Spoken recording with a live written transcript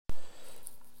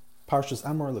Parshas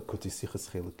Emor Lekuti Sichas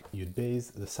Chelek Yud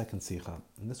Beis, the second sicha.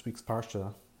 And this week's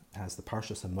parsha has the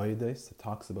Parshas Emor that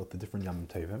talks about the different Yom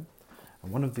Tovim.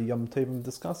 And one of the Yom Tovim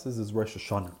discusses is Rosh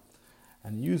Hashanah.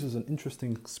 And he uses an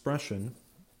interesting expression,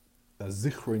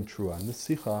 Zichron Terauh. And this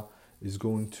sicha is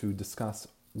going to discuss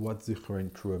what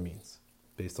Zichron Terauh means,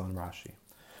 based on Rashi.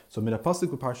 So, Min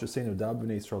HaPasuk Parshas Emor Dab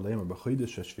B'nei Yisrael Le'emar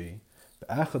B'chodesh Hashvi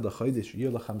B'echad HaChodesh Yeh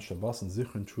Lachem Shabbos and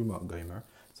Zichron Terauh Gomer.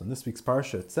 So in this week's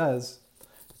parsha it says,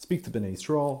 speak to Bnei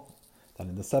Yisrael that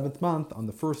in the 7th month, on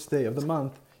the first day of the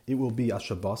month, it will be a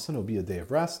Shabbos, and it will be a day of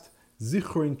rest.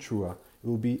 Zichron Terauh, it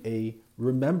will be a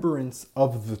remembrance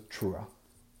of the Terauh.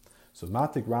 So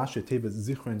Matik Rashi Tevet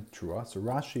Zichron Terauh. So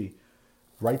Rashi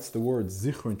writes the word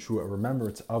Zichron Terauh, a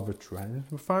remembrance of a Terauh. And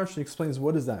Mepharsh explains,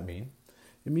 what does that mean?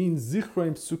 It means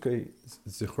Zichron Psuke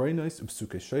Zichronos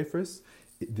Psuke Shofros.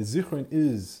 The Zichron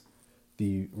is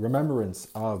the remembrance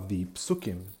of the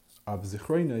psukim of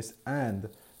Zichronos and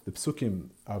the psukim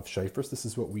of Shofros. This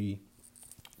is the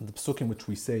psukim which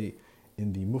we say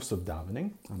in the Musaf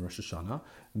davening on Rosh Hashanah.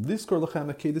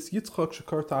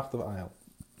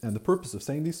 And the purpose of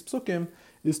saying these psukim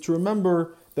is to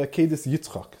remember the Akedis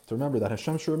Yitzchak, to remember that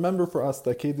Hashem should remember for us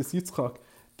the Akedis Yitzchak,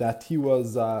 that he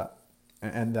was,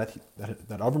 and that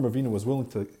Avram Avinu was willing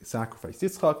to sacrifice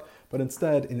Yitzchak, but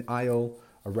instead in Ayol,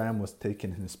 a ram was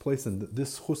taken in his place, and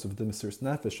this chus of the Mesiras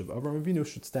Nefesh of Avram Avinu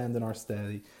should stand in our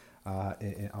stead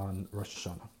on Rosh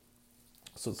Hashanah.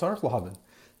 So Tzarech Lahavin,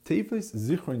 Teves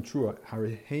Zichron Terauh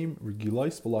Hariheim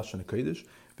Regilais B'Lashon HaKodesh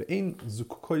Ve'ein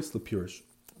Zukukos L'Pirish.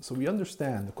 So we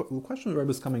understand the question the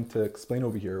Rebbe is coming to explain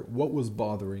over here. What was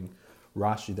bothering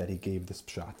Rashi that he gave this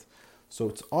pshat? So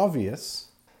it's obvious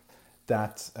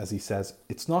that, as he says,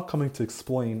 it's not coming to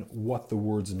explain what the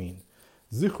words mean.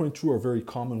 Zichron Terauh are very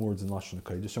common words in Lashon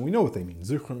HaKodesh, and we know what they mean.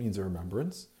 Zichron means a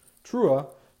remembrance.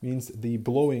 Terauh means the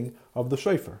blowing of the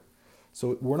shofar.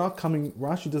 So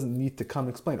Rashi doesn't need to come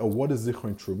explain, what does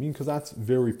Zichron Terauh mean? Because that's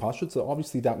very pashut, so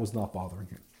obviously that was not bothering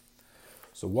him.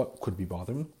 So what could be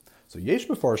bothering him? So Yesh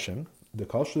Mefarshim, the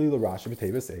Kal Shali LaRashi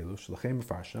V'Teves Elu, Shlachem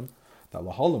Mefarshim, that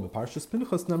Lahalim Parshas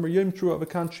Pinchas Number Yom Terauh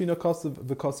V'Kan Shina Kasav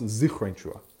Zichron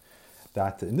Terauh.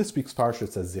 That in this week's parsha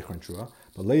it says Zichron Terauh,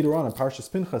 but later on in Parshas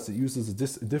Pinchas it uses a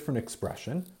different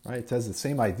expression. Right? It says the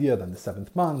same idea that in the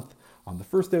 7th month, on the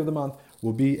first day of the month,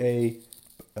 will be a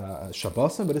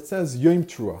Shabbos, but it says Yom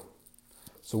Terauh.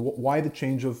 So why the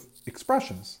change of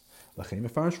expressions? So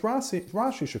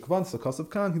Rashi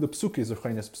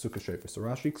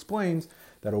explains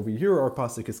that over here our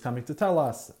pasuk is coming to tell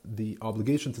us the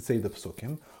obligation to say the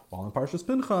psukim, while in Parshas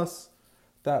Pinchas,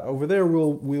 that over there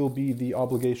will be the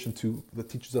obligation that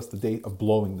teaches us the date of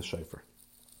blowing the shofar.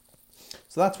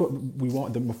 So that's what we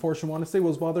want. The Mefarshim want to say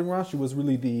was bothering Rashi was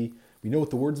really we know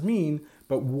what the words mean,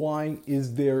 but why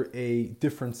is there a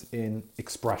difference in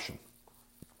expression?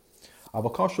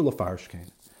 First of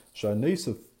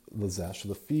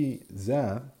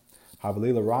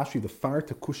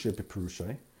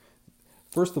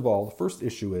all, the first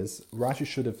issue is Rashi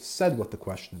should have said what the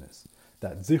question is.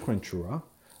 That Zichron Terauh,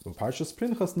 Parshas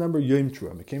Pinchas number Yom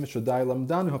Terauh.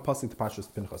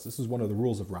 This is one of the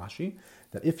rules of Rashi,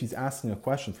 that if he's asking a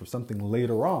question for something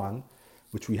later on,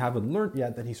 which we haven't learned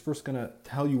yet, that he's first going to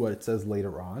tell you what it says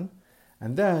later on,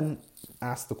 and then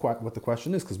ask what the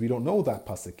question is, because we don't know that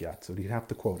pasuk yet, so he'd have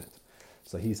to quote it.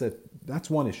 So he said that's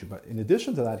one issue. But in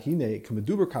addition to that, Hine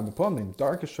Kamaduber Kamaponim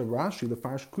Darkish Rashi the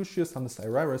Farsh Kushias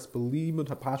Hamasaireres Belimud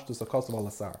Hapashtus Akasav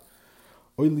Alasar.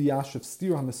 Rashi's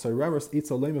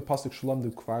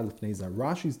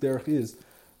derech is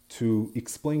to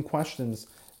explain questions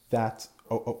that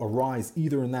arise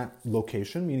either in that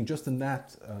location, meaning just in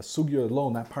that sugya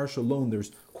alone, that parsha alone,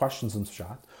 there's questions in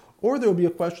Pshat, or there will be a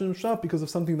question in Pshat because of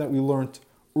something that we learned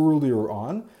earlier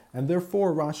on, and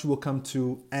therefore Rashi will come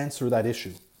to answer that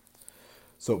issue.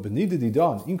 So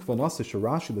b'nidididan inkvanase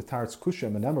sharashi l'tarz kusha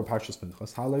menemer parshas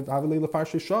pinchas havelei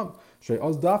lefarshe sham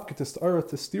she'oz dafke testara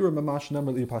testira mamash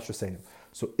nemer li parshasenu.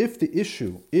 So if the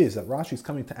issue is that Rashi is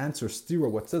coming to answer stira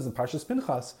what says in Parshas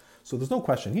Pinchas, so there's no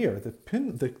question here. The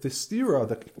stira,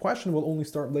 the question will only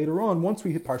start later on once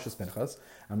we hit Parshas Pinchas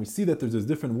and we see that there's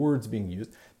different words being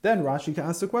used. Then Rashi can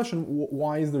ask the question,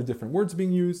 why is there different words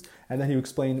being used? And then he will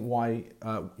explain why,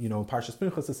 in Parshas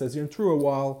Pinchas it says Yom Terauh,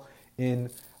 while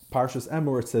in Parshas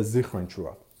Emor it says Zichron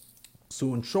Terauh.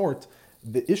 So in short,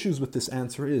 the issues with this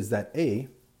answer is that the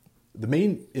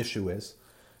main issue is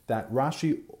that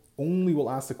Rashi only will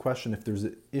ask the question if there's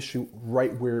an issue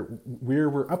right where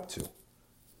we're up to.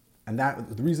 And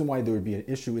that the reason why there would be an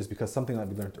issue is because something that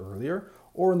we learned earlier,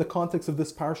 or in the context of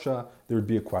this parsha, there would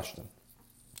be a question.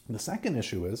 The second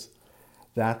issue is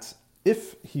that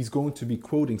if he's going to be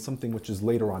quoting something which is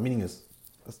later on, meaning is,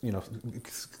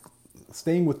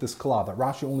 staying with this kala, that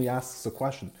Rashi only asks a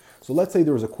question. So let's say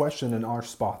there was a question in our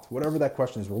spot, whatever that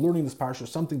question is. We're learning this parsha,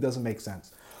 something doesn't make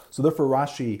sense. So therefore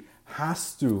Rashi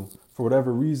has to, for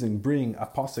whatever reason, bring a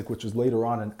pasuk which is later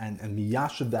on and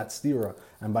miyashiv that stira,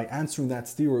 and by answering that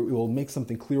stira, it will make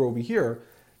something clear over here.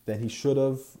 Then he should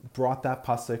have brought that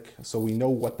pasuk so we know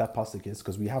what that pasuk is,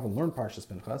 because we haven't learned Parshas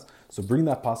Pinchas. So bring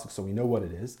that pasuk so we know what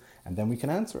it is, and then we can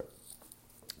answer it.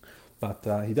 But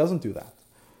he doesn't do that.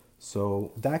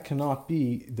 So that cannot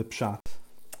be the pshat.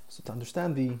 So to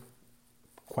understand the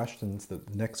questions, the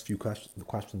next few questions, the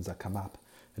questions that come up,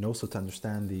 and also to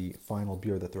understand the final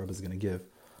beer that the Rebbe is going to give,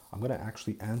 I'm going to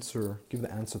actually give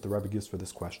the answer that the Rebbe gives for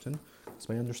this question. So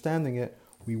by understanding it,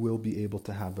 we will be able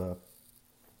to have a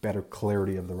better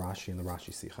clarity of the Rashi and the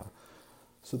Rashi sicha.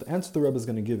 So the answer the Rebbe is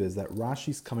going to give is that Rashi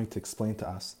is coming to explain to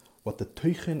us what the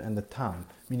toichin and the tam,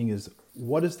 meaning is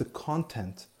what is the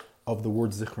content of the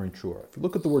word Zichron Terauh. If you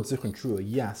look at the word Zichron Terauh,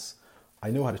 yes,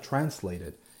 I know how to translate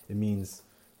it. It means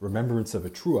remembrance of a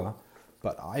Terauh,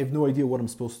 but I have no idea what I'm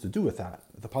supposed to do with that.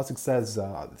 The pasuk says,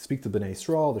 speak to Bnei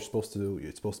Yisrael, it's supposed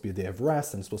to be a day of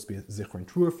rest, and it's supposed to be a Zichron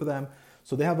Terauh for them.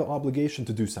 So they have an obligation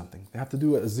to do something. They have to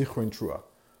do a Zichron Terauh.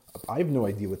 I have no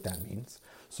idea what that means.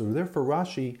 So therefore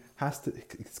Rashi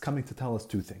is coming to tell us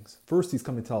two things. First, he's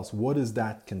coming to tell us what does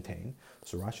that contain.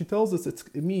 So Rashi tells us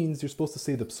it means you're supposed to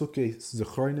say the psuke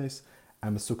zichronis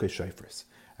and psuke shofros.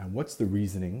 And what's the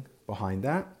reasoning behind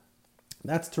that?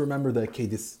 That's to remember the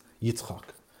Kedis Yitzchak.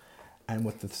 And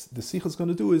what the sicha is going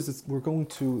to do is we're going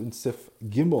to, in Sif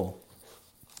Gimel,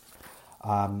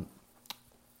 we're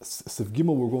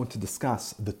going to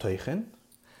discuss the Teichen,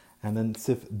 and then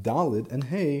Sif Dalid and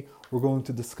Hey, we're going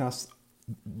to discuss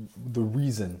the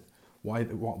reason, why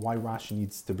Rashi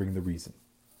needs to bring the reason.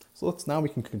 So now we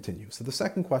can continue. So the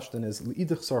second question is,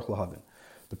 L'idich sarch lahavin.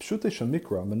 The pshutei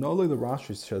shamikra, manole the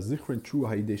Rashi shezichron terauh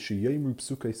haidei sheyemru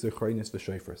psukei zichronis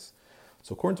v'shofros.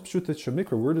 So according to pshutei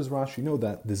shamikra, where does Rashi know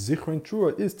that the Zichron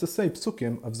Terauh is to say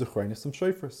psukim of zichronis and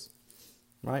shofros?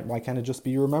 Right? Why can't it just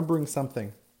be remembering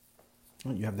something?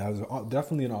 That was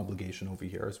definitely an obligation over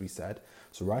here, as we said.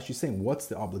 So Rashi is saying, what's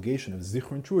the obligation of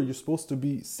Zichron Terauh? You're supposed to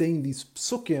be saying these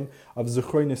psukim of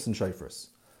zichronis and shofros.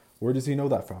 Where does he know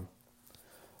that from?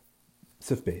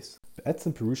 Sif Beis. In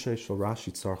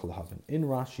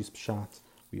Rashi's pshat,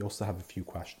 we also have a few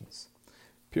questions.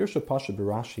 Pirsha pasha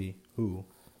b'Rashi hu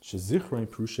shezichron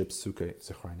perushay psuke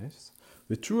zichronis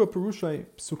v'terauh perushay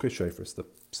psuke shofros. The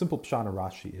simple pshat of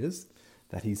Rashi is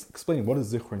that he's explaining what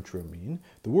does Zichron Terauh mean.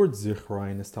 The word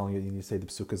Zichron is telling you need to say the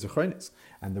psuke zichronis,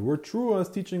 and the word Terauh is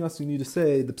teaching us you need to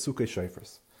say the psuke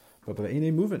shofros. But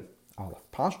ain't moving. Allah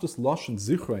pashtus lashon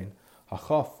Zichron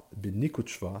hachaf b'nikut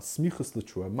shva smichus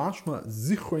l'Terauh mashma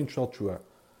Zichron shel Terauh.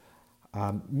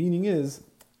 Meaning is,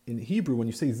 in Hebrew, when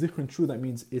you say Zichron Terauh, that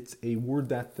means it's a word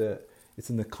that it's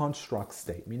in the construct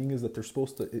state. Meaning is that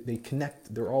they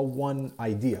connect. They're all one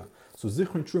idea. So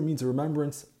Zichron Terauh means a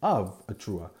remembrance of a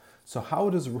Terauh. So how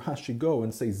does Rashi go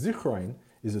and say Zichron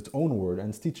is its own word and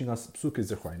it's teaching us psuke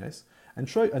zichronis, and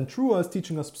Terauh is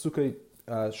teaching us psuke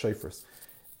shofros?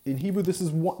 In Hebrew, this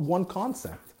is one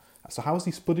concept. So how is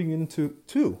he splitting it into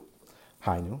two?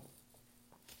 Hainu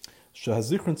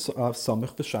shehazichron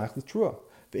samich v'shayach l'Terauh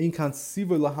ve'in kan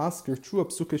siva lahasker Terauh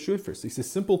psuke shofros. He says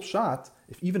simple pshat.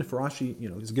 Even if Rashi,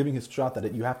 is giving his pshat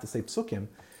that you have to say psukim,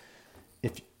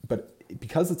 but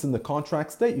because it's in the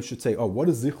contract state, you should say, what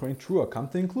does Zichron Terauh come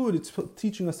to include? It's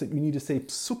teaching us that you need to say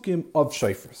psukim of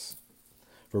shofros.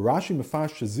 For Rashi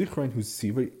mefash Zichron who's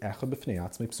siva echad b'fnei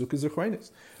atzmei psuke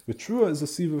zichronis. But Terauh is a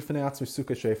siva b'fnei atzmei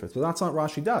psuke shofros. But that's not what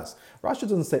Rashi does. Rashi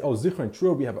doesn't say, Zichron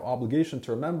Terauh, we have an obligation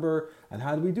to remember. And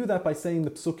how do we do that? By saying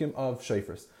the psukim of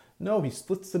shofros. No, he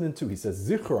splits it in two. He says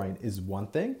Zichron is one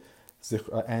thing,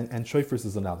 and shofros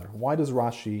is another. Why does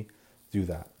Rashi do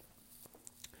that?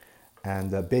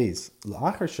 And Beis,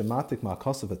 la'achar shematik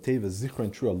ma'akasav ateva Zichron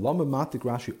Terauh lama matik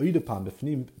Rashi oidapam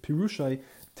b'fnim pirushay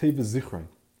teva Zichron.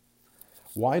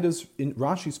 Why does, in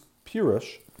Rashi's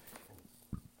pirush,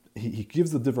 he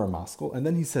gives the divra maskal, and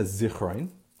then he says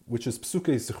Zichron, which is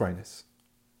psuke zichronis.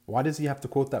 Why does he have to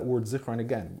quote that word Zichron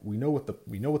again? We know what the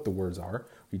words are.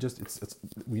 We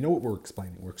know what we're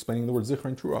explaining. We're explaining the word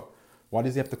Zichron Terauh. Why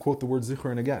does he have to quote the word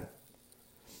Zichron again?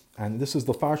 And this is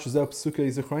the far shazel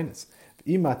psuke zichronis.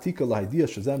 Imatika lahidia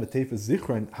shazem etefes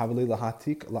zichron havale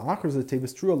lahatik laachar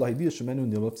zetefes Terauh lahidia shemenu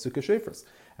nila psuke shofros.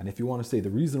 And if you want to say the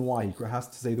reason why he has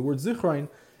to say the word zichron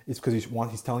is because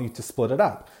he's telling you to split it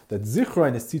up. That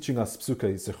zichron is teaching us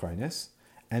psuke zichronis,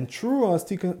 and Terauh is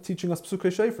teaching us psuke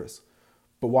shofros.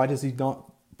 But why does he not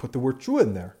put the word Terauh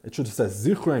in there? It should have said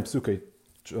zichron psuke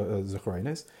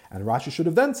zichronis, and Rashi should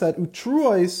have then said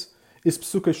Terauh is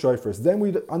psuke shofros. Then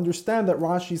we'd understand that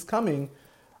Rashi's coming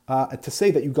to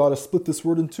say that you got to split this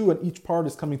word in two, and each part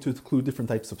is coming to include different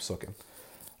types of psukim.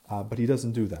 But he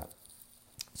doesn't do that.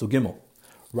 So Gimel,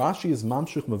 Rashi is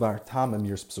mamshich mevar tam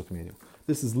emirs psukim.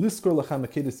 This is liskor lachem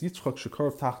akedis yitzchak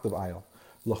shekarv tachtav ayel.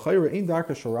 L'chayra ein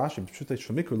darka shel Rashi b'pshutei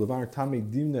shemikra levar tam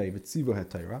dimnei v'tzivo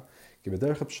hatayra.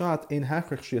 G'bederech pshat ein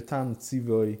hachrich shiatam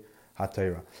tzivo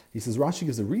hatayra. He says Rashi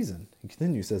gives a reason. He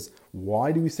continues. He says,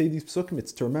 why do we say these psukim?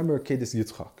 It's to remember akedis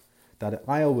yitzchak, that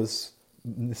ayel was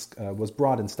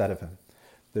brought instead of him.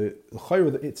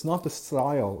 It's not the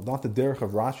style, not the derech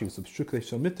of Rashi, to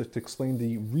explain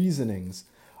the reasonings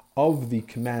of the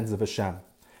commands of Hashem.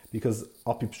 Because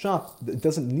al pi pshat, it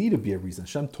doesn't need to be a reason.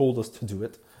 Hashem told us to do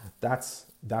it. That's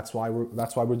why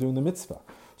we're doing the mitzvah.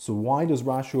 So why does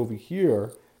Rashi over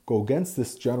here go against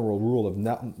this general rule of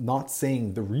not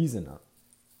saying the reason,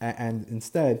 and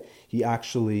instead he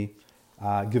actually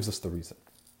gives us the reason?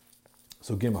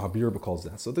 So Gimel Habir calls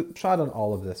that. So the pshat on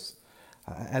all of this,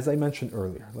 as I mentioned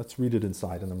earlier, let's read it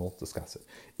inside and then we'll discuss it.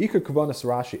 Ikar kavanas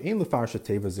Rashi ein lefarsha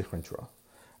teva Zichron Terauh.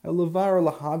 Elevar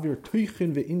lahavir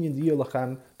tuichin ve'inyan diya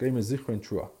lachem geimer Zichron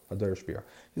Terauh adarish bir.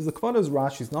 Because the kavanas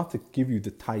Rashi is not to give you the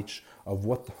taich of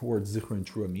what the word Zichron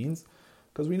Terauh means,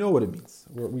 because we know what it means.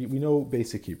 We know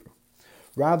basic Hebrew.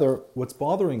 Rather, what's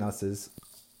bothering us is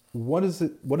what's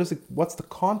the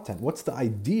content? What's the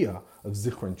idea of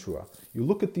Zichron Terauh? You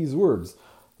look at these words,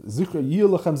 Zichron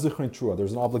Terauh.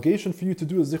 There's an obligation for you to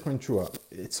do a Zichron Terauh.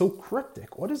 It's so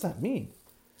cryptic. What does that mean?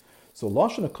 So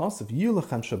Lashon HaKasav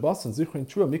Yilachem Shabbos and Zichron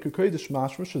Terauh Mikra Kodesh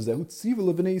Mashma Shazehu Tziva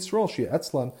Levnei Yisrael Shia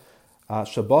Etzlan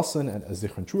Shabbosan and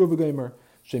Zichron Terauh v'Gomer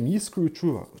Shem Yiskru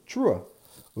Terauh.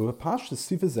 He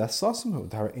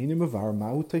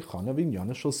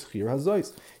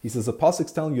says the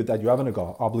pasuk's telling you that you have an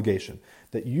obligation,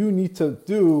 that you need to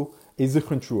do a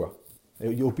Zichron Terauh.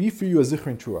 It'll be for you a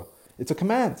Zichron Terauh. It's a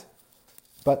command.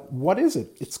 But what is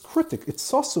it? It's cryptic, it's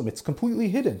sasum, it's completely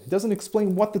hidden. It doesn't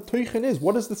explain what the teichen is.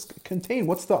 What does this contain?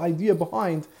 What's the idea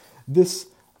behind this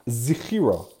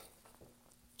zichira?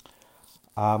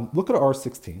 Look at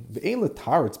R16.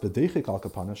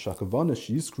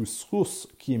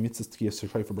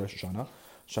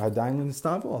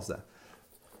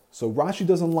 So Rashi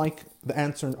doesn't like the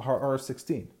answer in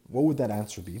R16. What would that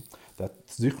answer be? That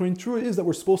Zichron Terauh is that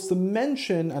we're supposed to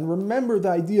mention and remember the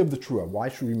idea of the Terauh. Why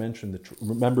should we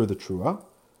remember the Terauh?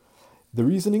 The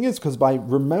reasoning is because by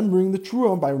remembering the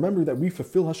Terauh, by remembering that we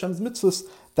fulfill Hashem's mitzvahs,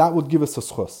 that would give us a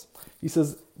schus. He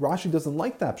says Rashi doesn't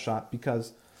like that pshat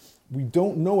because we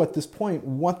don't know at this point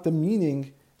what the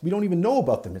meaning, we don't even know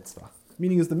about the mitzvah.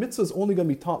 Meaning is the mitzvah is only going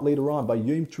to be taught later on by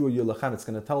Yom Terauh Yilachem. It's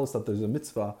going to tell us that there's a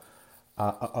mitzvah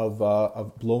of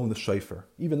blowing the shofar.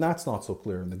 Even that's not so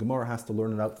clear, and the Gemara has to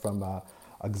learn it out from a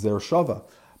Gzer Shava.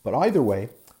 But either way,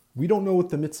 we don't know what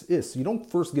the mitzvah is. So you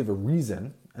don't first give a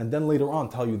reason, and then later on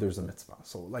tell you there's a mitzvah.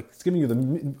 So like it's giving you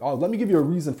let me give you a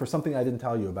reason for something I didn't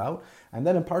tell you about, and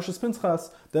then in Parshas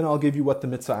Pinchas, then I'll give you what the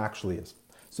mitzvah actually is.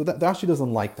 So that Rashi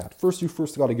doesn't like that. First, you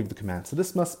got to give the command. So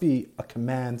this must be a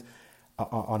command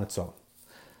on its own.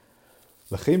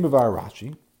 L'chein b'var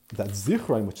Rashi, that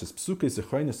Zichron, which is psuke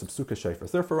Zichron, is psuke shofar.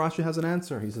 Therefore, Rashi has an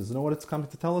answer. He says, you know what it's coming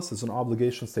to tell us? It's an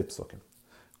obligation to say psukim.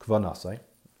 Kvanasai.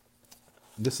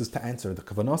 This is to answer. The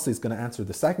Kvanasai is going to answer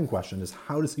the second question, is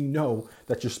how does he know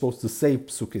that you're supposed to say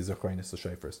psuke Zichron to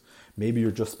shofars? Maybe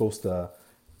you're just supposed to,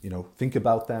 think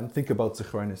about them, think about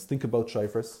Zichron, think about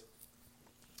shofars.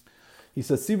 He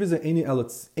says, his kavana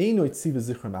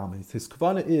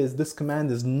is, this command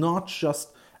is not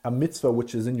just a mitzvah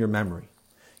which is in your memory.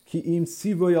 Which is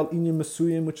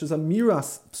a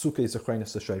miras psuke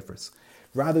zechreines shofars.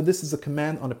 Rather, this is a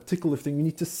command on a particular thing. You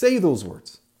need to say those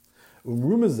words.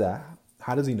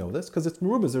 How does he know this? Because it's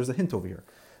merubah. There's a hint over here.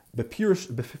 Bepirish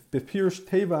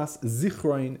tevas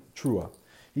zichron terauh.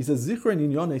 He says zichron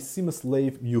inyane simas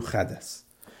leiv yuchades.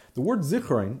 The word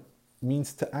zichron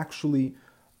means to actually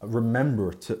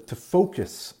remember, to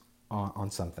focus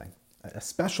on something, a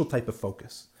special type of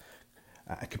focus.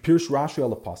 Kapirish Rashi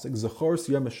al pasuk zachor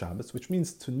siyam Shabbos, which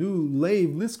means to nu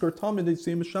leiv liskar tamid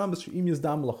siyam Shabbos she'im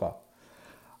yazdam lacha.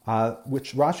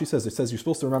 Which Rashi says, it says you're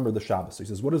supposed to remember the Shabbos. So he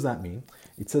says, what does that mean?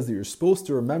 It says that you're supposed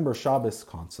to remember Shabbos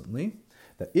constantly.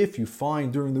 That if you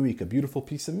find during the week a beautiful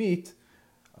piece of meat,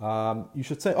 you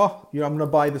should say, I'm going to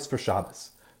buy this for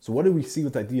Shabbos. So what do we see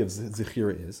with the idea of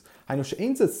Zichira is?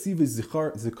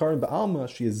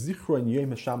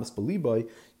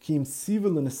 Kim siva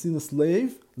l'nesinas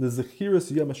leiv l'zechiras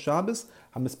yom Shabbos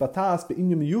hamispatas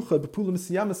be'inyam yuchad b'pulim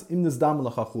siyamas im nizdam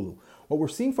l'chachulu. What we're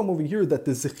seeing from over here is that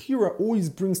the Zechira always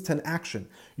brings to an action.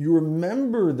 You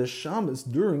remember the Shabbos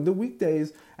during the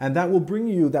weekdays, and that will bring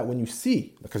you that when you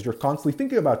see, because you're constantly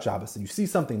thinking about Shabbos, and you see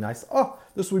something nice,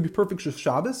 this would be perfect for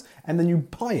Shabbos, and then you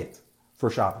buy it for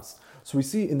Shabbos. So we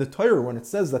see in the Torah, when it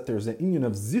says that there's an inyan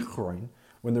of Zichron,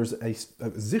 when there's a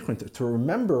Zichron, to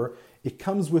remember, it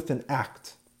comes with an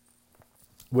act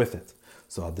with it.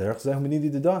 So Aderech Zeh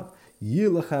Menidi Didan.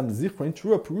 Yilachem Zichron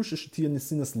Terauh Perusha Shetiya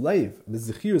Nesinas Leiv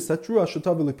V'Zechira Setrua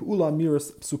Shatav Lepeula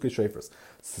Miras Psuke Shofros.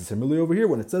 Similarly over here,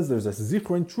 when it says there's a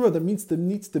Zichron Terauh, that means there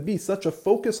needs to be such a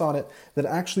focus on it that it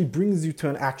actually brings you to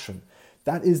an action.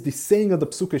 That is the saying of the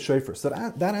Psuke Shofros. So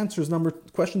that answers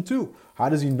question 2. How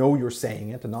does he know you're saying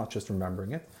it and not just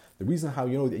remembering it? The reason how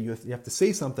you know that you have to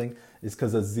say something is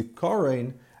because a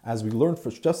Zikaron, as we learned,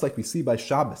 just like we see by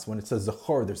Shabbos, when it says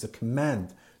Zachor, there's a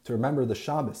command to remember the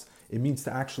Shabbos. It means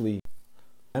to actually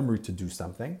memory to do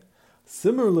something.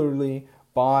 Similarly,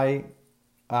 by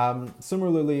the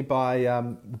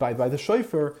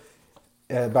shofar,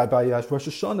 by Rosh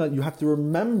Hashanah, you have to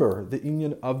remember the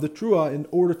inyan of the Terauh in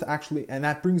order to actually, and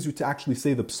that brings you to actually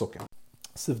say the psukim.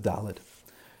 Siv Daled.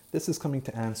 This is coming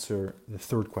to answer the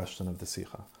third question of the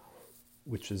sicha,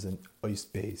 which is an ois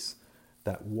beis,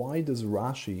 that why does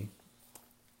Rashi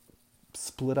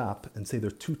split up and say there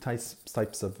are 2 types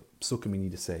of psukim we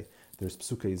need to say? There's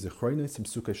psukei zichronis and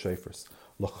psukei shofros.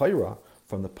 L'chayra,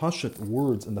 from the pashut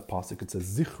words in the pasuk, it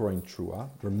says zichron terauh.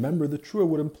 Remember the terauh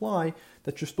would imply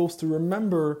that you're supposed to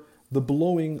remember the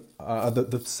blowing,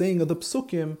 the saying of the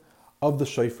psukim of the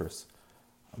shofros.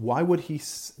 Why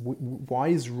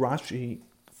is Rashi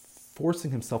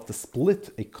forcing himself to split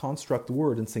a construct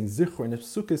word and saying zichron is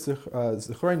psukei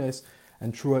zichronis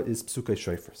and terauh is psukei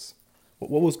shofros?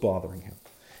 What was bothering him?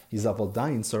 But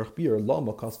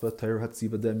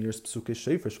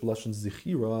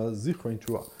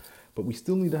we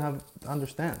still need to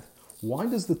understand, why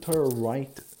does the Torah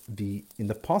write in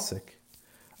the pasuk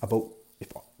about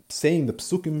saying the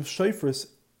psukim shofros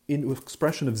in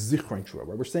expression of Zichron Terauh?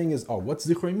 What we're saying is, what's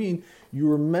Zichron mean? You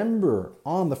remember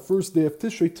on the first day of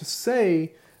Tishrei to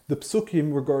say the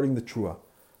psukim regarding the Terauh.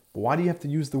 But why do you have to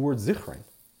use the word Zichron?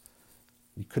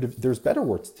 There's better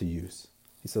words to use.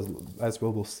 He says, as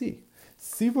we'll see.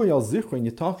 The word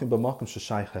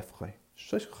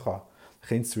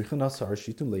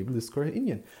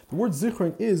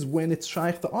zichron is when it's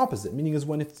shaykh the opposite, meaning is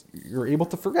when you're able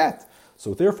to forget.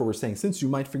 So therefore we're saying, since you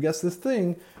might forget this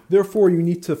thing, therefore you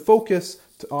need to focus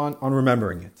on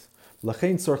remembering it. For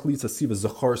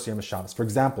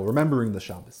example, remembering the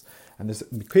Shabbos. And this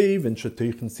mikayvin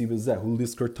sheteichen siva zeh hu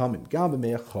liskar tamim gam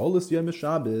me'acholis yom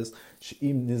Shabbos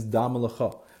she'im nizdam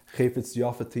alacha chayfetz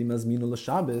yafatim azmina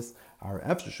l'Shabbos our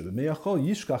efshar shebeme'achol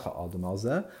yishkach ha'adam al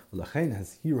zeh v'lachein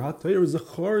has here ha'toyer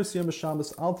zechoris yom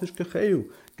Shabbos al tishkachehu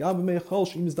gam me'achol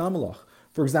she'im nizdam alach.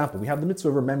 For example, we have the mitzvah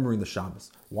of remembering the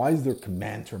Shabbos. Why is there a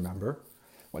command to remember?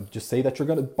 Well, just say that you're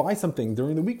going to buy something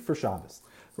during the week for Shabbos.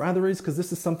 Rather, it's because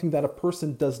this is something that a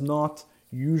person does not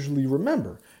usually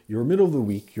remember. You're middle of the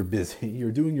week, you're busy,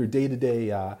 you're doing your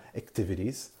day-to-day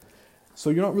activities, so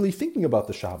you're not really thinking about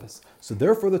the Shabbos. So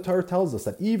therefore the Torah tells us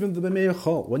that even the B'mei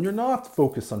Chol, when you're not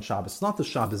focused on Shabbos, it's not the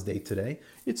Shabbos day today,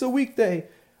 it's a weekday,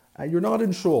 you're not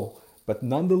in shul, but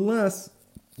nonetheless,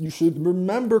 you should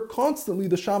remember constantly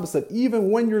the Shabbos, that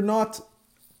even when you're not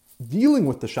dealing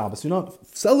with the Shabbos, you're not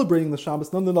celebrating the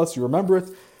Shabbos, nonetheless you remember it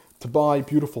to buy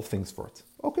beautiful things for it.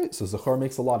 Okay, so Zachar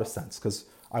makes a lot of sense, because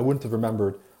I wouldn't have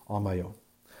remembered on my own.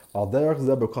 Another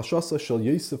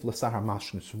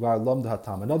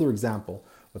example,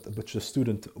 which the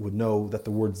student would know that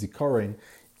the word zikaron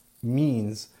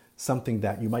means something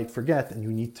that you might forget and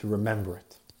you need to remember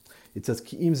it. It says,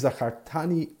 Ki'im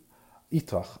zachartani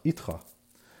itcha.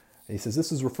 He says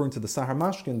this is referring to the Sahar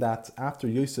Mashkin, that after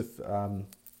Yosef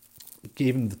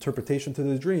gave him the interpretation to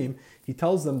the dream, he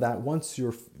tells them that once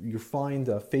you find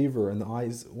a favor in the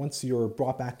eyes, once you're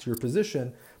brought back to your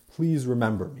position, please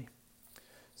remember me.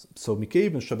 So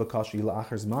Mikaven Shabakashi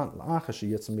la'achar zman la'achar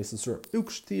sheyetzim mesasur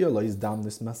ukshtia lois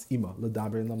damnis masima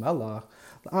l'daber lamelach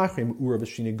la'achrim ura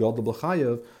v'shini godel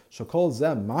b'chayev shakol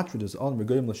zem matrudas on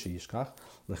regoyim l'sheyishkach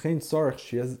l'chein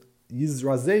tzarech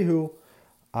sheyizrazehu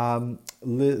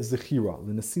l'zechira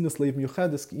l'nesinas leiv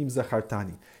miyuchedes ki'im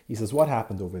zachartani. He says, what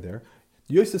happened over there?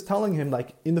 Yosef is telling him,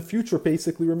 like, in the future,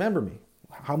 basically, remember me.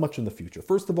 How much in the future?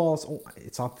 First of all,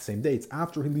 it's not the same day. It's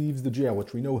after he leaves the jail,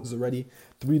 which we know is already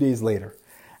 3 days later.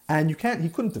 And he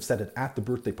couldn't have said it at the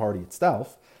birthday party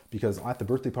itself, because at the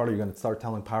birthday party, you're going to start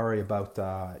telling Pare about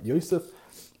Yosef.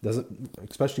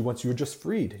 Especially once you're just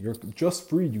freed. You're just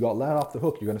freed. You got let off the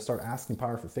hook. You're going to start asking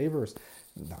power for favors.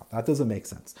 No, that doesn't make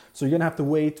sense. So you're going to have to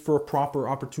wait for a proper,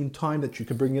 opportune time that you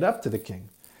can bring it up to the king.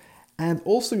 And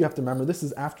also you have to remember, this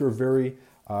is after a very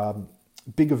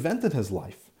big event in his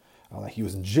life. He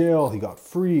was in jail. He got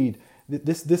freed.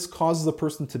 This causes a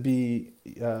person to be,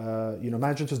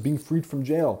 imagine just being freed from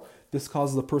jail. This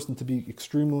causes a person to be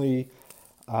extremely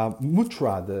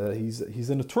mutrad. He's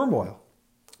in a turmoil.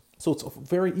 So it's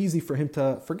very easy for him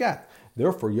to forget.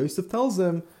 Therefore, Yosef tells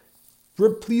him,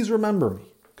 please remember me,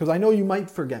 because I know you might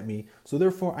forget me. So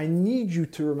therefore, I need you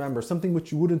to remember something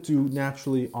which you wouldn't do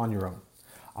naturally on your own.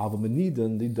 But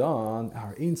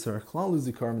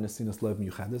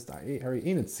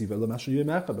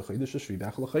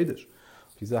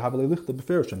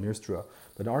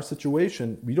in our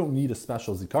situation, we don't need a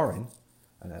special zikaron.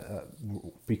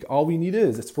 All we need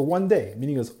is, it's for one day,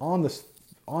 meaning is on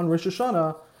Rosh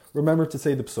Hashanah, remember to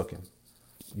say the psukim.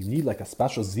 You need like a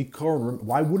special zikaron.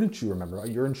 Why wouldn't you remember?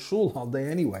 You're in shul all day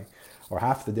anyway, or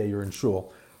half the day you're in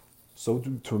shul. So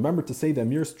to remember to say the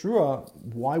Amir Strua,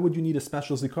 why would you need a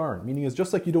special zikaron? Meaning is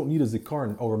just like you don't need a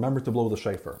zikaron, remember to blow the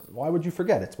shofar. Why would you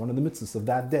forget? It's one of the mitzvahs of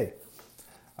that day.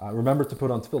 Remember to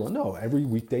put on tefillin. No, every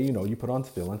weekday, you put on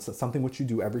tefillin. It's something which you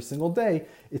do every single day.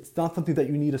 It's not something that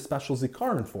you need a special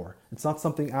zikaron for. It's not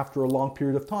something after a long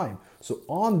period of time. So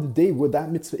on the day where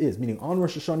that mitzvah is, meaning on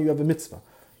Rosh Hashanah you have a mitzvah,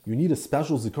 you need a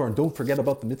special zikaron. Don't forget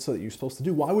about the mitzvah that you're supposed to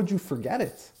do. Why would you forget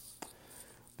it?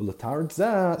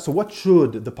 So what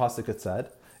should the pasuk have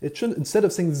said? It should, instead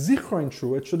of saying Zichron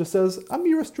Terauh, it should have says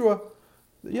Amir Terauh.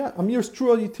 Yeah, Amir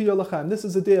Terauh Yitiyah Lachem. This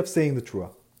is the day of saying the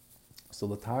Terauh. So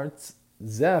Latar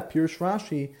Zeh Pirush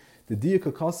Rashi, the diak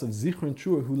of Zichron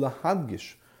Terauh hu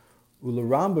lahadgish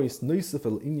ularamba is noisef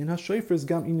el inyan hashayfer is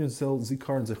gam inyan zel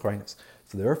zikaron zichronis.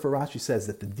 So therefore Rashi says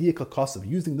that the diak of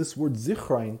using this word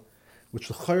zichron, which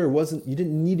the chayyur wasn't, you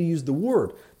didn't need to use the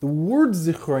word. The word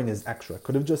zichron is extra.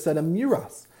 Could have just said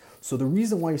amiras. So the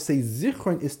reason why you say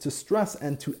zichron is to stress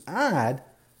and to add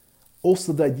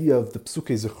also the idea of the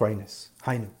psuke zichronis.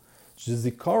 Hainu.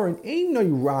 Zikaron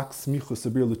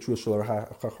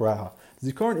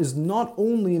is not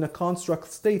only in a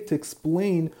construct state to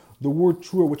explain the word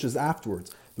trua which is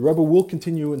afterwards. The Rebbe will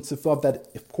continue in Sifav that,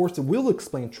 of course, it will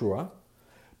explain trua,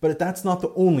 but that's not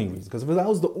the only reason. Because if that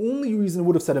was the only reason, it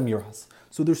would have said amiras.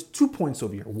 So there's 2 points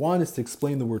over here. One is to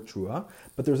explain the word trua,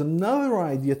 but there's another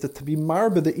idea to be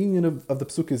marba the inyan of the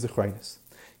psuke zichronis.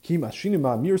 Kim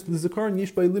ashinima amiras the zikaron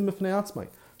yish by lim mifnei atzmai.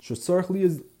 Shotzarch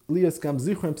liyas gam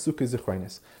zichron psuke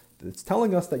zichronis. It's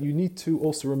telling us that you need to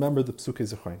also remember the psuke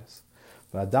zichronis.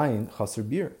 V'adayin chaser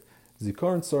bir.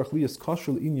 Zikaron tzarch liyas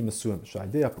kashul inyan mesuim.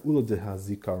 Sha'idei ha'p'ula de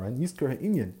ha'zikaron yizkar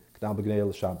ha'inyan k'dal b'gnei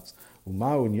l'shabbos.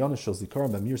 Umau and yanashal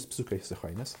zikaron b'amiras psuke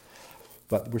zichronis.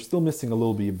 But we're still missing a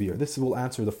little bit of beer. This will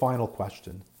answer the final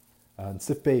question. And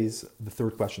Sif Beis, the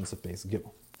third question, Sif Beis,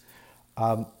 Gimel.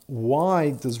 Why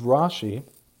does Rashi,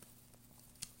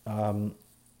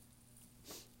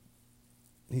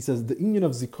 he says the inyan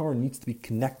of Zikaron needs to be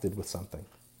connected with something.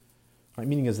 Right?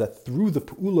 Meaning is that through the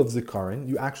P'ul of Zikaron,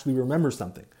 you actually remember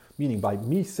something. Meaning by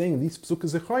me saying these Psukim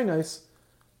Zichronis,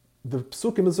 the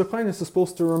Psukim of Zichronis is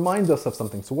supposed to remind us of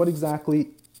something. So what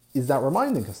exactly is that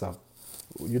reminding us of?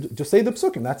 You just say the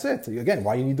psukim, that's it. Again,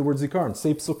 why you need the word zikaron?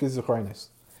 Say psukim zichronis.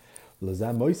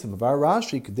 L'zeh moisim avar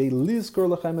Rashi k'dei lizkor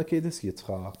lachem akedis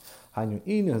yitzchak. Hanyu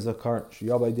ina zakar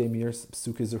shiyabay de mirs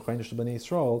psukim zichronis shel bnei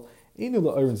Yisrael. Ina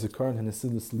la'orin zikaron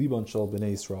hanesilis liban shel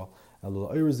bnei Yisrael. El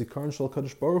la'orin zikaron shel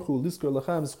kadosh baruch hu lizkor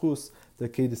lachem zchus the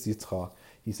akedis yitzchak.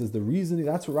 He says the reason,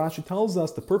 that's what Rashi tells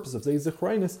us, the purpose of Zeh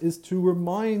Zichronis is to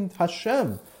remind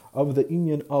Hashem of the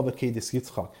inyan of akedis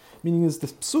yitzchak. Meaning is the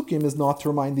psukim is not to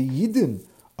remind the yidden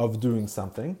of doing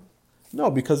something.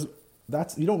 No, because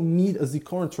you don't need a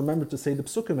zikaron to remember to say the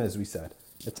psukim, as we said.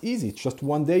 It's easy. It's just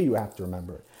one day you have to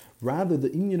remember it. Rather, the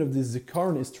inyan of the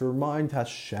zikaron is to remind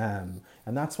Hashem.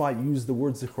 And that's why I use the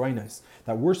word zichronis.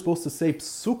 That we're supposed to say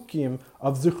psukim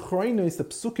of zichronis, the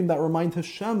psukim that remind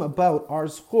Hashem about our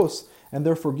zchus, and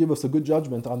therefore give us a good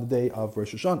judgment on the day of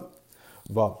Rosh Hashanah.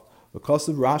 Vav. Because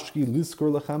of Rashi,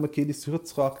 Lizkor Lachem Akedis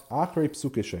Yitzchak Achrei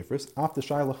Psuke Shefers after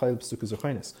Shai Lachai Psuke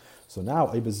Zichronis. So now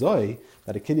Ebezoi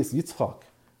that Akedis Yitzchak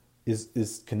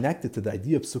is connected to the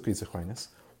idea of Psuke Zichronis.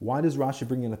 Why does Rashi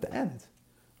bring it at the end?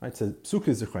 Right, it says Psuke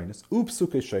Zichronis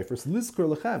Psuke Shefers Lizkor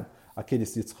Lachem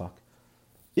Akedis Yitzchak.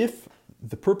 If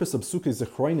the purpose of Psuke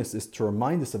Zichronis is to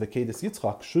remind us of Akedis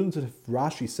Yitzchak, shouldn't it have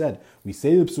Rashi said we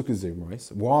say the Psuke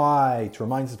Zichronis? Why? To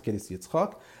remind us of Akedis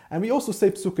Yitzchak. And we also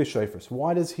say psuke shofars.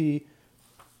 Why does he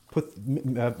put?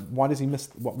 Why does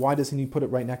he put it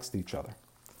right next to each other?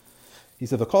 He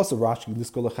said, "Because of Rashi,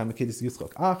 liskol lachem akedis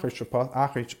yitzchak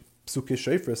psuke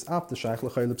shayfris after shaykh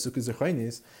l'chayil psuke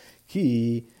zechainis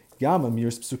ki gam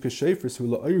amirs psuke shayfris hu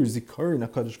la'ayr zikaron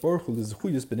hakadosh baruch hu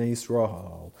l'zechuyos b'nei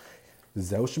Yisrael.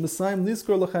 Zeu shemasayim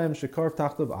nizkor lachem shekar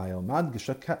tachtav ayel mad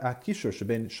akishor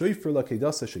sheben shayfer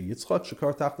lakedasa sheyitzchak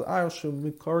shekar tachtav ayel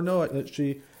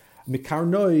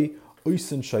shemikarnoi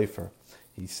oisen shayfer.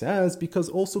 He says, because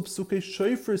also Psuke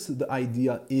Shofar, the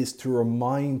idea is to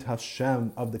remind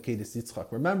Hashem of the Kedes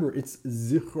Yitzchak. Remember, it's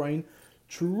Zichron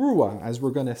Terauh, as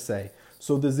we're going to say.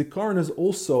 So the Zikaron is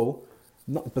also,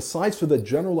 besides for the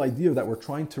general idea that we're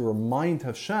trying to remind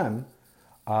Hashem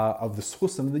of the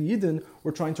Schusim of the Yidden,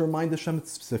 we're trying to remind Hashem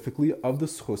specifically of the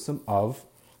Schusim of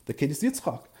the Kedes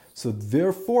Yitzchak. So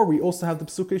therefore, we also have the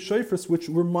Psuke Shofar, which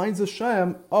reminds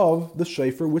Hashem of the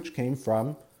Shofar which came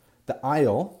from the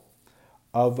Ayel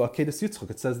of Kedes Yitzchak.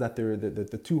 It says that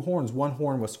the two horns, one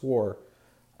horn was for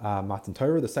Matan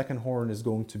Torah, the second horn is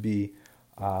going to be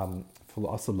for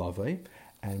L'Asa Lavei,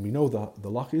 and we know the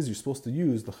lach is you're supposed to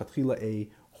use the Chatchila a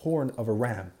horn of a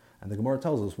ram, and the Gemara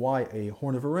tells us why a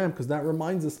horn of a ram, because that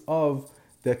reminds us of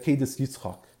the Kedes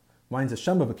Yitzchak, reminds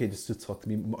Hashem of a Kedes Yitzchak, to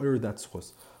be Ma'ir that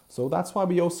Schus. So that's why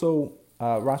we also,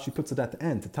 Rashi puts it at the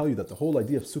end to tell you that the whole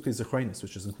idea of Sukkei Zechreinis,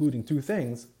 which is including two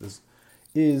things,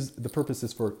 is the purpose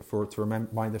is for to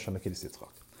remind Hashem of Kedes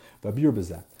Yitzchak. V'abir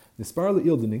b'zeh nispar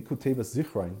le'il d'ninku tevas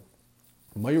zichron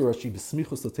ma'ir Rashi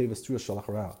b'smichus l'tevas Terauh shalach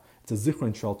ra'ah. It's a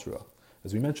Zichron Terauh.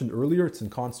 As we mentioned earlier, it's in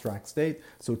construct state,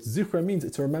 so it's Zichron means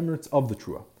it's a remembrance of the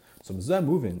Terauh. So mizeh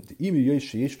moving the imi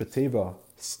yesh yesh b'teva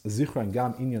Zichron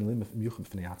gam inyan lim yuchad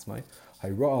b'nei atzmai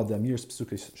hayra'ah d'amir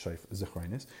psuke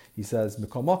Zichronis. He says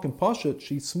mekamak and pashat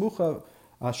she smucha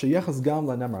sheyechas gam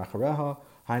la'nemar achareha.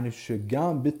 He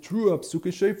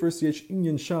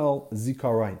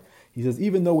says,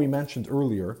 even though we mentioned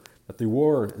earlier that the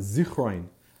word Zichron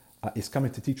is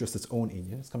coming to teach us its own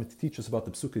inyan, it's coming to teach us about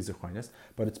the Psuke Zichronis,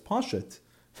 but it's Pashat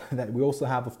that we also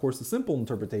have, of course, the simple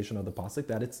interpretation of the Pasuk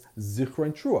that it's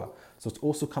Zichron Terauh. So it's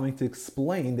also coming to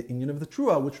explain the inyan of the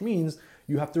Terauh, which means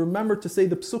you have to remember to say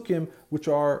the Psukim which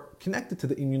are connected to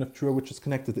the inyan of Terauh, which is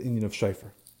connected to the inyan of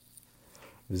Shofar.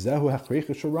 V'zehu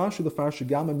hachreichish Rashi lefar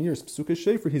shegam amirs psuke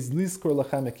shofar his lizkor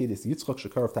lachem akedes Yitzchak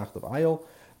shekar of tachtav ayel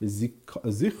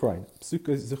v'zichron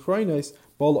psuke zichronis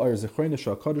bal ar zichronis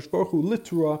hakadosh baruch hu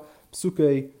litra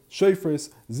psuke shofars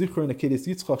zichron akedes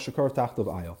Yitzchak shekar tachtav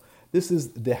ayel. This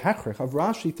is the hachrech of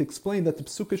Rashi to explain that the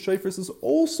psuke shofars is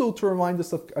also to remind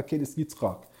us of akedes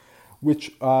Yitzchak,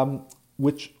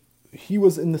 which he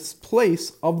was in this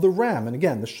place of the ram, and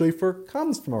again the shofar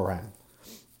comes from a ram.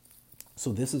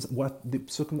 So this is what the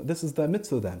psukim, this is the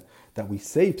mitzvah then, that we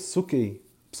say psukim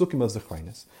of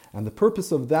Zechreinis. And the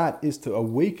purpose of that is to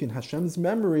awaken Hashem's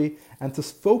memory and to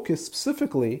focus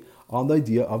specifically on the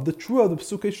idea of the Terauh, the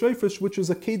Psuke Shofar, which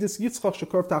is a Kedes Yitzchak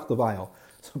Shekar Tachtav Ayel.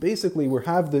 So basically we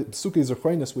have the Psuke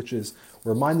Zechreinis, which is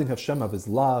reminding Hashem of his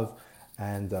love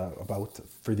and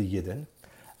for the Yidden.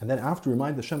 And then after we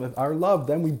remind Hashem of our love,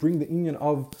 then we bring the inyan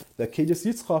of the Kedes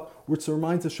Yitzchak, which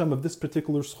reminds Hashem of this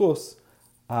particular schus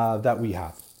that we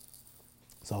have.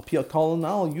 So Pia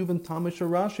Kolonal Yuvan Tamish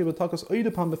Rashi Batakas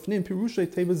Oidapam Befnim Pirushay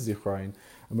Teva Zichron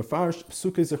and Mefarish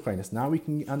Psuke Zichronis. Now we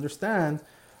can understand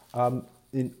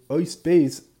in Ois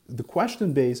Beis, the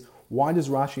question base, why does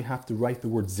Rashi have to write the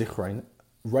word Zichron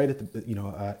right at the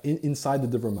inside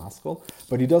the Divrei Maskal,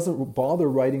 but he doesn't bother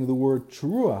writing the word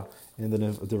Terauh in the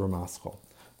Divrei Maskal?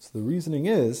 So the reasoning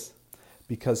is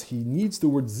because he needs the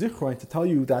word Zichron to tell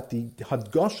you that the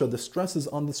Hadgasha, the stress is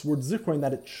on this word Zichron,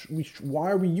 that why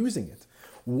are we using it?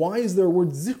 Why is there a word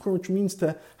Zichron, which means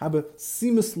to have a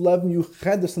simus lev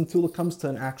yuchedes until it comes to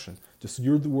an action? Just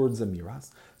you're the word Zamiras.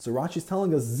 So Rashi is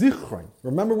telling us Zichron.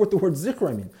 Remember what the word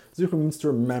Zichron means. Zichron means to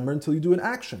remember until you do an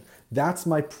action. That's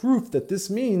my proof that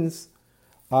this means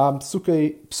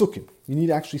psukim. You need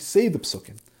to actually say the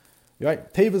psukim.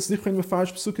 Right? Tevas Zichron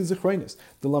mefarish psukim Zichronis.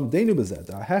 The lamdeinu bezed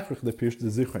the hechrich the pirsh the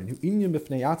Zichron who inyan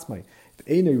b'fnei atzmai if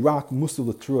einay rak musul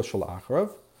l'Terauh shel acharav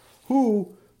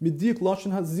who midik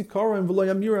lashon hazikaron v'lo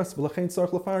yamiras v'lachein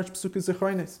tzarich lefarish psukim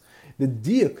Zichronis. The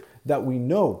diak that we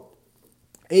know,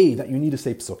 A, that you need to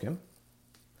say psukim,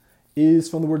 is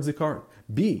from the word zikaron.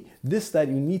 B, this that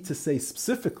you need to say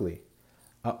specifically,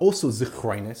 also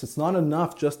zichronis. It's not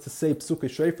enough just to say psuke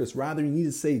shofars. Rather, you need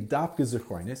to say dafke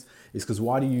zichronis. Is because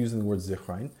why do you use the word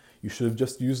zichron? You should have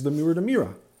just used the word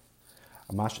amira.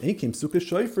 Amash enkim psuke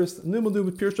shofars nimadu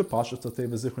with pirsha pasha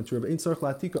tateva zichron Terauh ein tzarich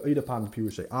latika oidapam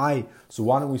pirushay. So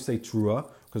why don't we say Terauh?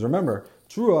 Because remember,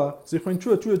 Terauh, Zichron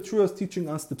Terauh is teaching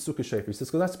us the psuke shofar. He says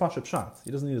because that's pasha pshat.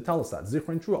 He doesn't need to tell us that.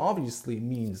 Zichron Terauh obviously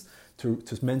means to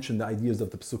mention the ideas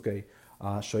of the psuke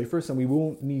shofars, and we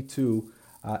won't need to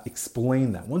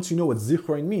explain that. Once you know what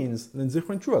Zichron means, then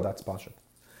Zichron Terauh, that's pasha.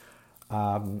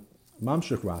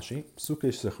 Mamshech Rashi,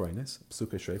 Psukei Zichronis,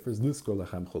 Psukei Shofar, Nizkor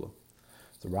Lechem Chulu.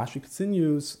 So Rashi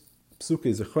continues,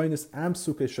 Psukei Zichronis and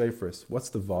Psukei Shofar. What's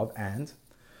the vav? And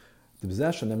the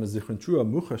possession name is Zichron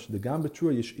Terauh Muchash, the Gam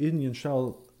Betrua Yish Inyan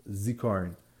Shal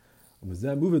Zikaron.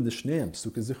 Umzeh moving the Shneim,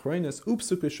 Psukei Zichronis,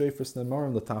 Psukei Shofar,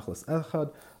 Nemarim Latachlas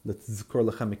Echad, Letzikor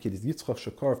Lechem Kedis Yitzchak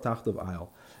Shakar of Tachtav Ayal.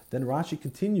 Then Rashi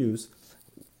continues.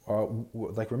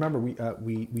 Remember,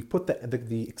 we put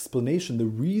the explanation, the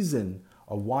reason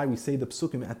of why we say the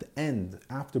psukim at the end,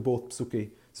 after both psukei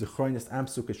Zichronis and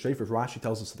psukei Shofar. Rashi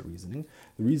tells us the reasoning.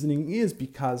 The reasoning is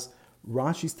because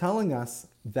Rashi's telling us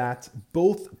that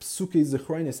both psukei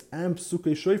Zichronis and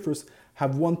psukei Shofar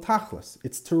have one tachlis.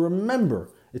 It's to remember.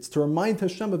 It's to remind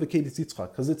Hashem of the Kedis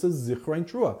Yitzchak, because it's a Zichron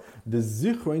Terauh. The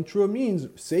Zichron Terauh means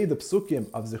say the psukim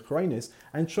of Zichronis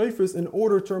and Shofar in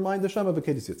order to remind Hashem of the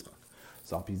Kedis Yitzchak.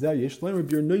 So Alpizeh Yesh Lemer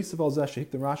Bir Noisav Al Zeh Shehik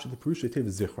the Rashi the Perusha Tev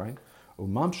Zichron O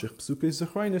Mamshich Psukei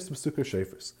Zichronis Psukei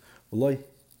Shofar V'loi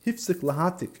Hifsik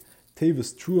Lahatik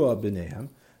Tevis Terauh B'neihem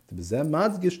the Bezeh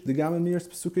Madgish the Gam Amirs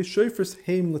Psukei Shofar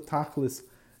Heim L'Tachlis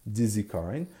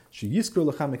Dizikarin She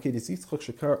Yiskor Lechem Akedis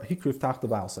Yitzchak Shekar Hikriv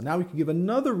Tachtav. So now we can give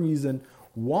another reason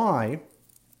why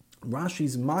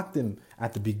Rashi's makdim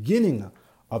at the beginning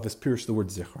of his Pirush the word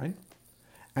Zichron,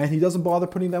 and he doesn't bother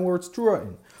putting that word Terauh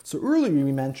in. So earlier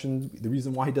we mentioned the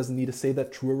reason why he doesn't need to say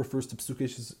that Terauh refers to Psukei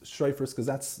Shofar because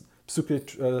that's Psukei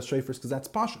Shofar because that's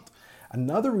Pashat.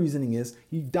 Another reasoning is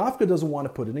he Dafka doesn't want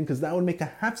to put it in because that would make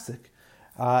a hefsek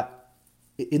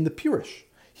in the Pirush.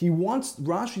 He wants,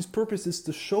 Rashi's purpose is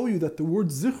to show you that the word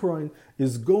Zichron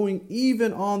is going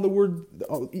even on the word,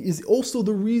 is also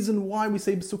the reason why we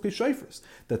say Psukei Shofar.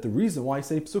 That the reason why I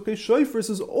say Psukei Shofar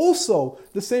is also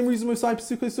the same reason we say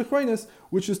Psukei Zichronis,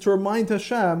 which is to remind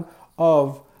Hashem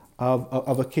of a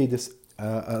Kedis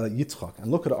Yitzchak.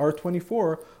 And look at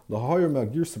R24, L'Hoyer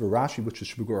Girsa Rashi, which is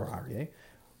Shbugur Aryeh,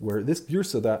 where this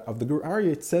Girsa that of the Gur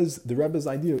Aryeh, it says the Rebbe's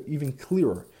idea even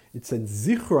clearer. It said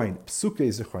Zichron Psukei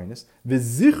Zichronis,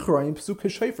 V'Zichron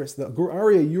Psukei Shofar. The Gur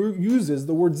Aryeh uses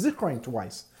the word Zichron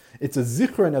twice. It's a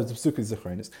Zichron of the Psukei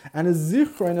Zichronis and a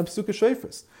Zichron of Psukei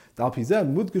Shofar.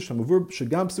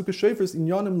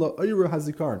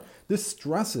 This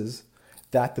stresses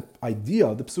that the idea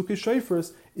of the Psukei Shofar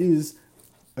is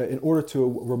in order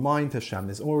to remind Hashem,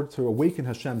 is in order to awaken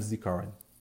Hashem's Zikaron.